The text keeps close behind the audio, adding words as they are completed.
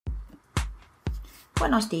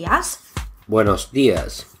Buenos días. Buenos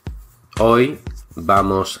días. Hoy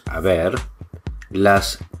vamos a ver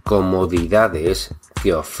las comodidades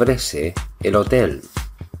que ofrece el hotel.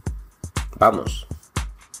 Vamos.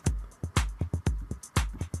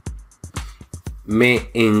 Me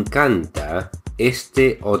encanta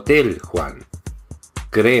este hotel, Juan.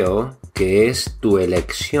 Creo que es tu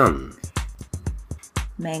elección.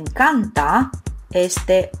 Me encanta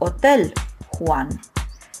este hotel, Juan.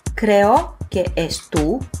 Creo que es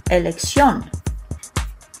tu elección.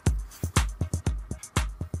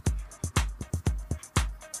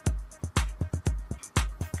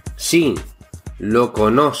 Sí, lo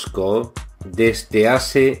conozco desde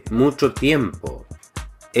hace mucho tiempo.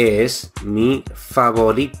 Es mi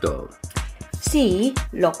favorito. Sí,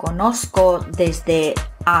 lo conozco desde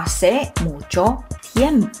hace mucho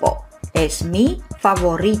tiempo. Es mi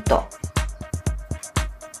favorito.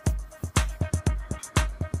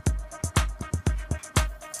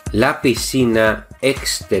 La piscina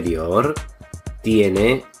exterior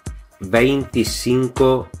tiene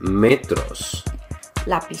 25 metros.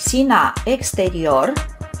 La piscina exterior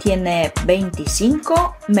tiene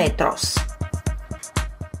 25 metros.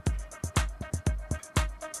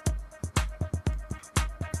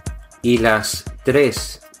 Y las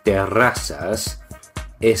 3 terrazas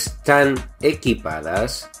están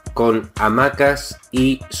equipadas con hamacas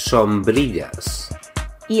y sombrillas.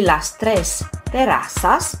 Y las 3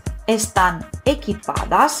 terrazas están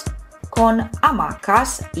equipadas con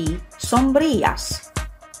hamacas y sombrillas.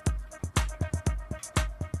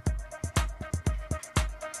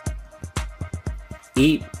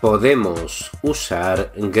 Y podemos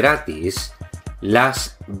usar gratis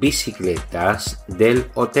las bicicletas del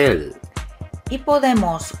hotel. Y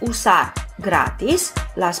podemos usar gratis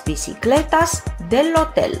las bicicletas del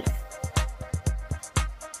hotel.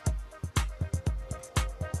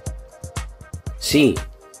 Sí,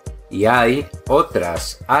 y hay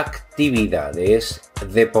otras actividades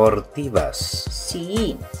deportivas.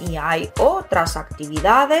 Sí, y hay otras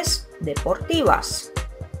actividades deportivas.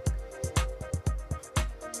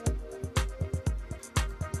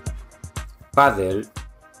 Pádel,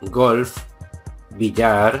 golf,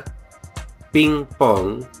 billar, ping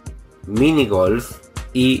pong, minigolf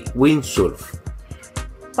y windsurf.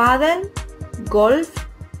 Pádel, golf,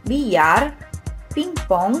 billar, ping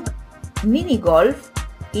pong, minigolf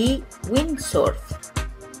y windsurf.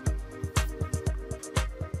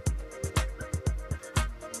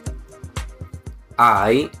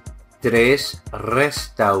 Hay 3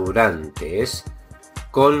 restaurantes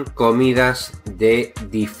con comidas de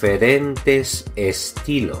diferentes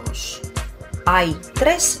estilos. Hay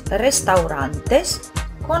 3 restaurantes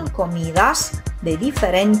con comidas de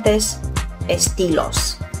diferentes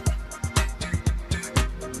estilos.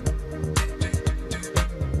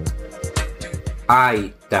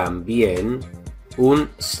 Hay también un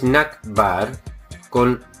snack bar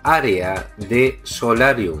con área de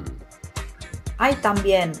solarium. Hay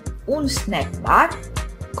también un snack bar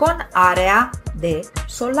con área de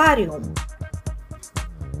solarium.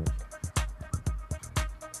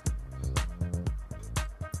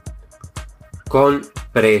 Con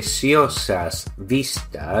preciosas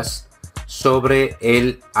vistas sobre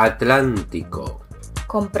el Atlántico.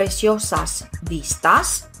 Con preciosas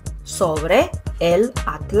vistas sobre el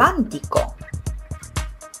Atlántico.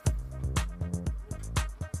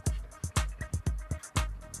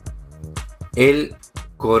 El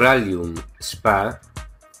Corallium Spa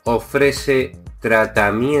ofrece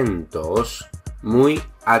tratamientos muy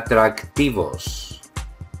atractivos.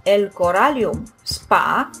 El Corallium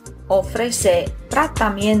Spa ofrece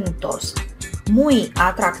tratamientos muy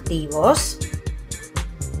atractivos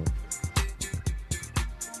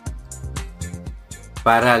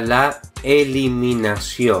para la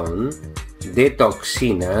eliminación de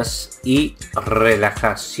toxinas y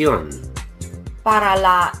relajación. Para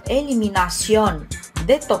la eliminación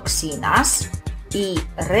de toxinas y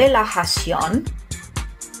relajación.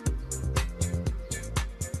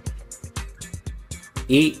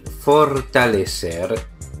 Y fortalecer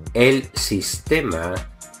el sistema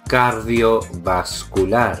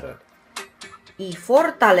cardiovascular. Y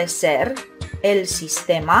fortalecer el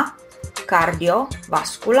sistema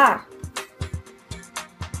cardiovascular.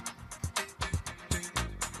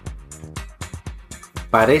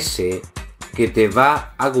 Parece que te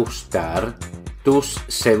va a gustar tus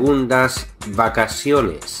segundas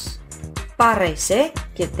vacaciones. Parece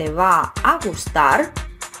que te va a gustar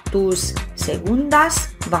tus segundas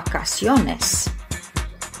vacaciones.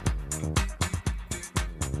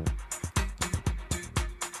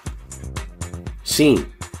 Sí,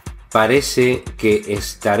 parece que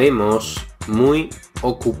estaremos muy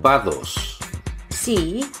ocupados.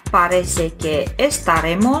 Sí, parece que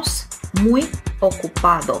estaremos muy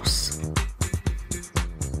ocupados.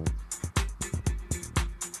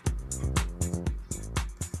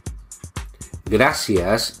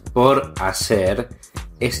 Gracias por hacer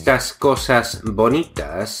estas cosas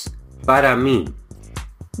bonitas para mí.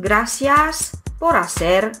 Gracias por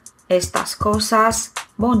hacer estas cosas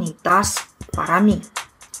bonitas para mí.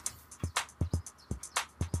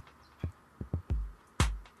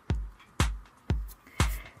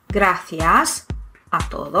 Gracias a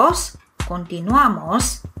todos.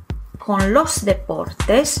 Continuamos con los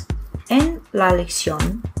deportes en la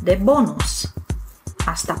lección de bonus.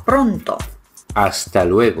 Hasta pronto. Hasta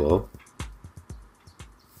luego.